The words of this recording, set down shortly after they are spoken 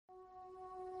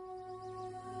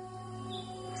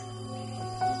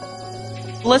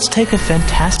Let's take a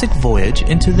fantastic voyage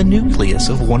into the nucleus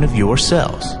of one of your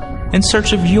cells in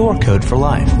search of your code for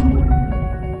life.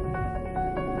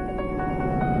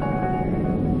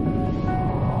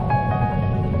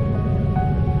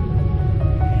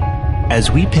 As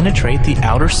we penetrate the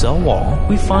outer cell wall,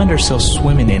 we find ourselves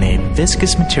swimming in a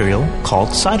viscous material called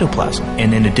cytoplasm.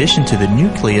 And in addition to the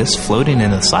nucleus floating in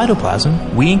the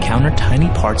cytoplasm, we encounter tiny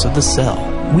parts of the cell.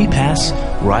 We pass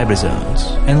ribosomes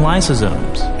and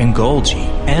lysosomes and Golgi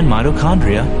and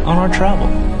mitochondria on our travel.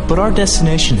 But our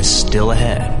destination is still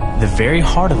ahead, the very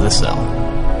heart of the cell.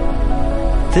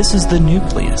 This is the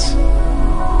nucleus.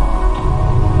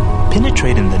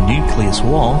 Penetrating the nucleus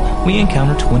wall, we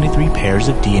encounter 23 pairs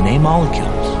of DNA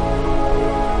molecules.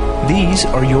 These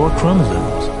are your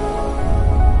chromosomes.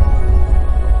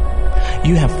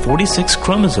 You have 46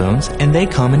 chromosomes and they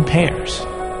come in pairs.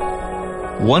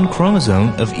 One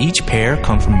chromosome of each pair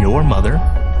come from your mother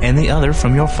and the other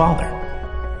from your father.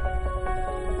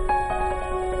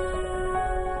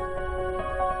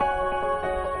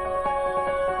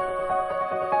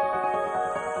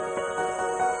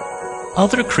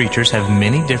 Other creatures have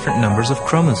many different numbers of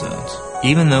chromosomes,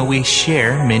 even though we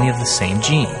share many of the same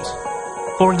genes.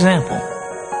 For example,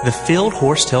 the field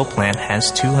horsetail plant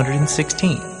has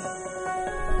 216.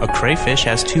 A crayfish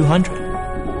has 200.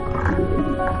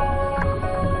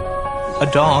 A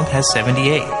dog has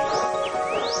 78.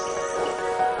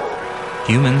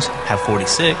 Humans have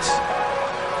 46.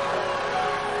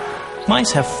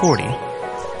 Mice have 40.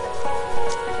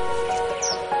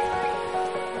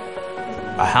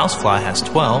 A housefly has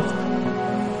 12,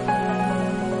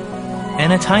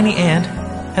 and a tiny ant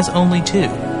has only 2.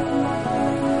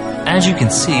 As you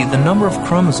can see, the number of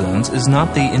chromosomes is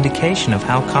not the indication of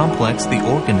how complex the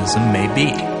organism may be.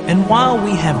 And while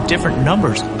we have different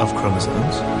numbers of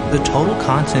chromosomes, the total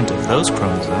content of those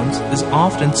chromosomes is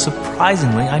often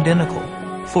surprisingly identical.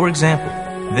 For example,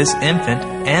 this infant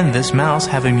and this mouse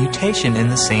have a mutation in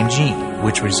the same gene,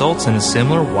 which results in a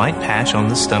similar white patch on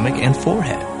the stomach and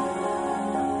forehead.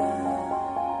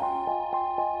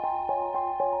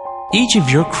 Each of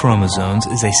your chromosomes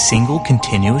is a single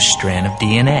continuous strand of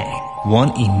DNA,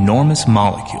 one enormous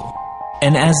molecule.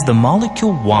 And as the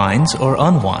molecule winds or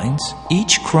unwinds,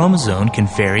 each chromosome can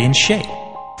vary in shape,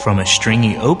 from a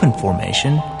stringy open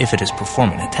formation, if it is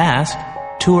performing a task,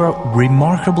 to a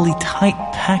remarkably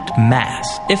tight-packed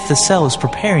mass, if the cell is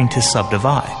preparing to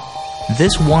subdivide.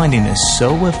 This winding is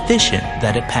so efficient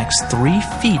that it packs 3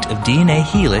 feet of DNA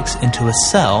helix into a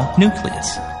cell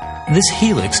nucleus. This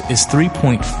helix is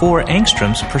 3.4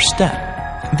 angstroms per step.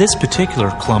 This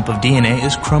particular clump of DNA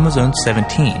is chromosome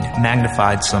 17,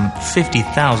 magnified some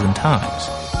 50,000 times.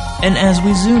 And as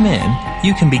we zoom in,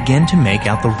 you can begin to make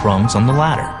out the rungs on the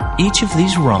ladder. Each of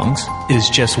these rungs is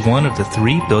just one of the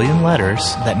 3 billion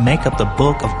letters that make up the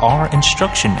book of our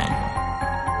instruction manual.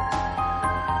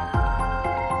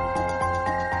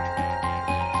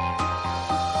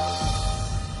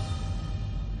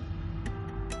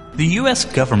 The U.S.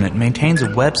 government maintains a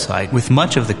website with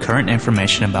much of the current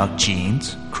information about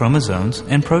genes, chromosomes,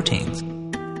 and proteins.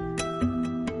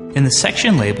 In the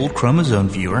section labeled Chromosome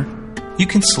Viewer, you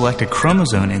can select a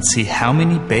chromosome and see how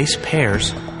many base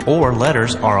pairs or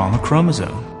letters are on the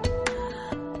chromosome.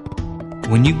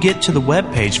 When you get to the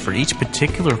web page for each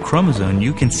particular chromosome,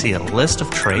 you can see a list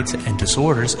of traits and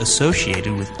disorders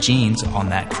associated with genes on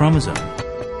that chromosome.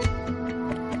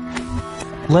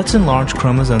 Let's enlarge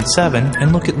chromosome 7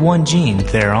 and look at one gene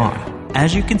thereon.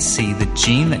 As you can see, the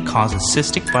gene that causes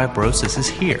cystic fibrosis is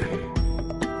here.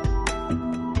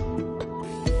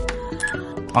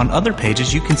 On other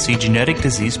pages, you can see genetic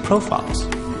disease profiles.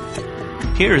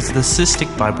 Here is the cystic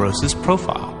fibrosis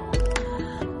profile.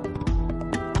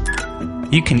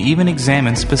 You can even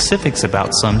examine specifics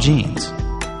about some genes.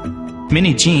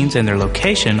 Many genes and their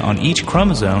location on each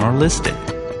chromosome are listed.